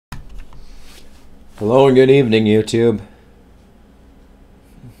Hello and good evening, YouTube.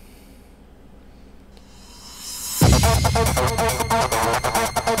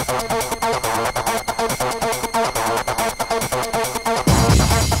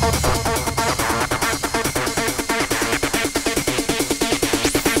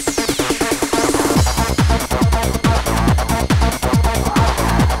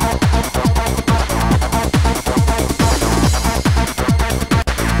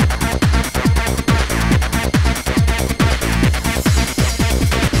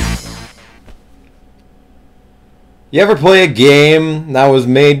 You ever play a game that was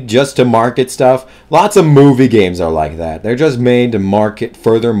made just to market stuff? Lots of movie games are like that. They're just made to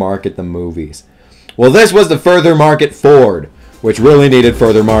further market the movies. Well, this was to further market Ford, which really needed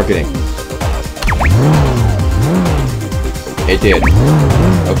further marketing. It did. Oops.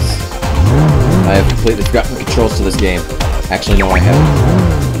 I have completely forgotten the controls to this game. Actually, no, I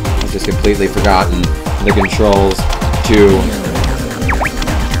haven't. I've just completely forgotten the controls to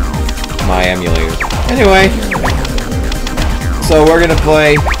my emulator. Anyway. So we're gonna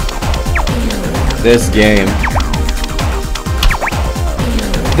play this game.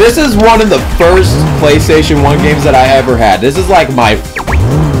 This is one of the first PlayStation 1 games that I ever had. This is like my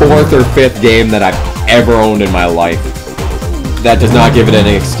 4th or 5th game that I've ever owned in my life. That does not give it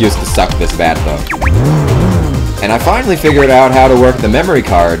any excuse to suck this bad though. And I finally figured out how to work the memory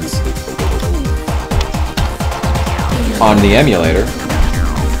cards on the emulator.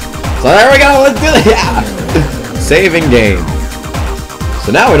 So there we go, let's do it! Yeah! Saving game.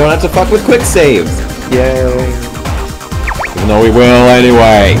 So now we don't have to fuck with quick saves. Yay. Even though we will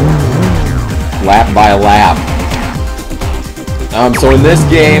anyway. Lap by lap. So in this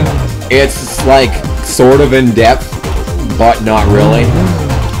game, it's like sort of in depth, but not really.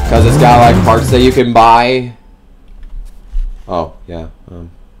 Because it's got like parts that you can buy. Oh, yeah.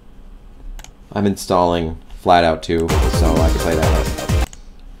 I'm installing Flat Out 2, so I can play that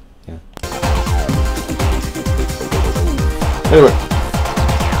later. Yeah.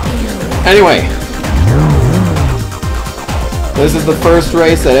 Anyway, this is the first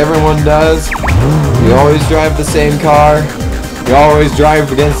race that everyone does. You always drive the same car. You always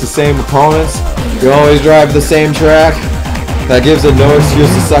drive against the same opponents. You always drive the same track. That gives it no excuse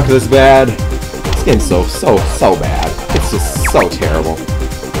to suck this bad. This game's so bad. It's just so terrible.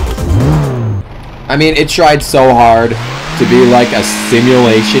 I mean, it tried so hard to be like a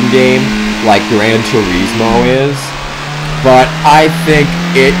simulation game like Gran Turismo is. But I think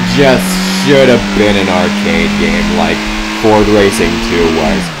it just should have been an arcade game like Ford Racing 2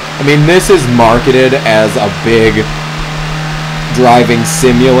 was. I mean, this is marketed as a big driving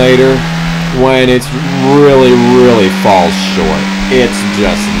simulator when it's really, really falls short. It's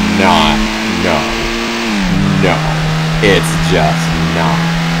just not. No. It's just not.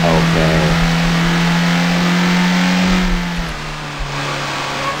 Okay.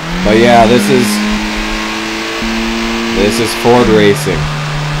 But yeah, this is Ford Racing.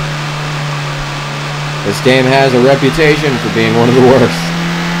 This game has a reputation for being one of the worst.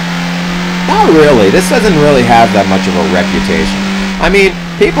 Not really. This doesn't really have that much of a reputation. I mean,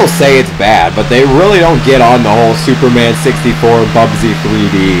 people say it's bad, but they really don't get on the whole Superman 64 Bubsy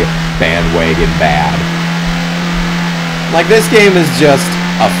 3D bandwagon bad. Like, this game is just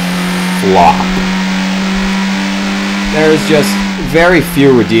a flop. There's just very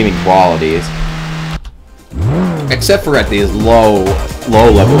few redeeming qualities. Except for at these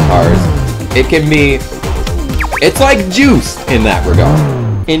low-level cars. It can be... It's like Juiced in that regard.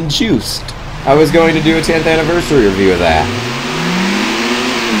 In Juiced. I was going to do a 10th anniversary review of that.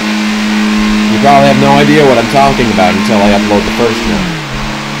 You probably have no idea what I'm talking about until I upload the first one.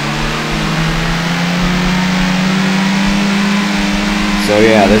 So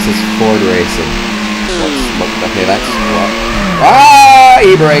yeah, this is Ford Racing. Let's look... Okay, that's... What? Ah!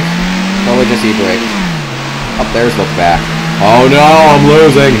 E-brake! Probably just e-brake. Up there's look back. Oh no, I'm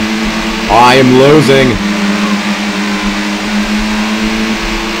losing. I am losing.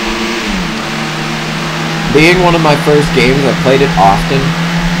 Being one of my first games, I played it often.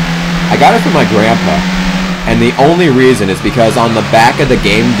 I got it from my grandpa. And the only reason is because on the back of the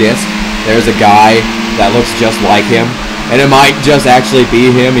game disc, there's a guy that looks just like him. And it might just actually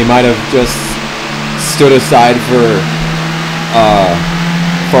be him. He might have just stood aside for a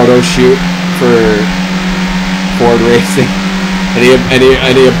photo shoot for Ford Racing, and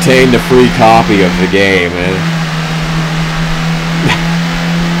he obtained a free copy of the game. And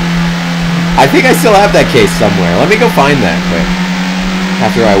I think I still have that case somewhere. Let me go find that quick.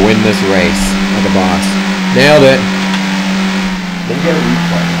 After I win this race like a boss. Nailed it. Let me get a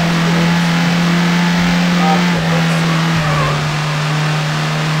replay.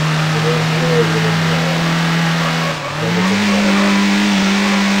 Okay.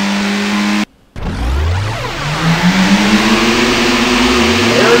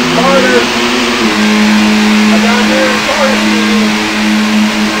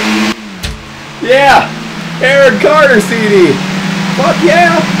 Aaron Carter CD. Fuck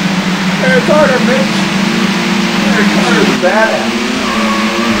yeah. Aaron Carter, bitch. Aaron Carter's a badass.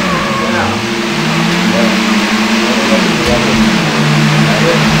 Yeah.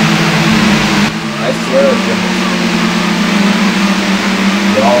 I swear it's different.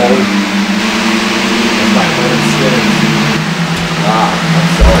 No. That's my 106. I'm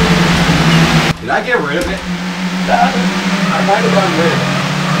sorry. Did I get rid of it? I might have gotten rid of it.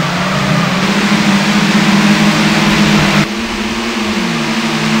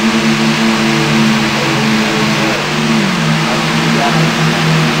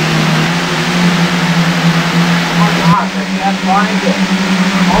 Oh my gosh, I can't find it.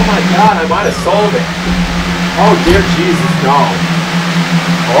 Oh my god, I might have sold it. Oh dear Jesus, no.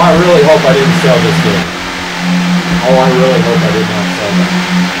 Oh, I really hope I didn't sell this game. Oh, I really hope I did not sell that.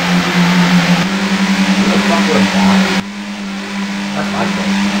 Who the fuck was that? That's my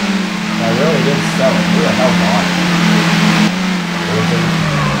question. I really didn't sell it. Who the hell bought it?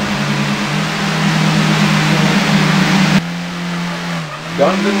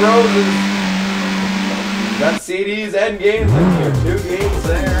 Guns N' Roses. Got CDs and games in here. 2 games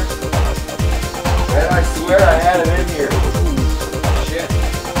there. And I swear I had it in here. Shit.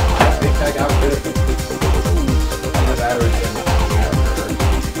 I think I got rid of it. The battery's in the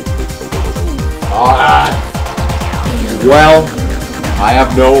well, I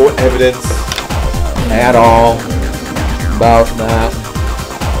have no evidence at all about that.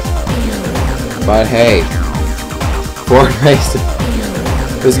 But hey, Ford Racing.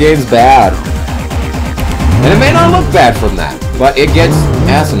 This game's bad. And it may not look bad from that, but it gets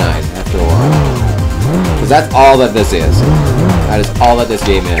asinine after a while. Because that's all that this is. That is all that this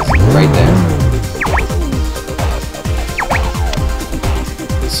game is, right there.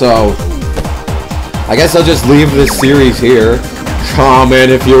 So, I guess I'll just leave this series here.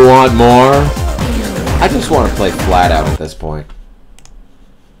 Comment if you want more. I just want to play flat out at this point.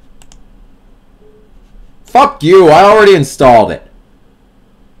 Fuck you, I already installed it.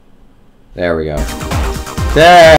 There we go. There.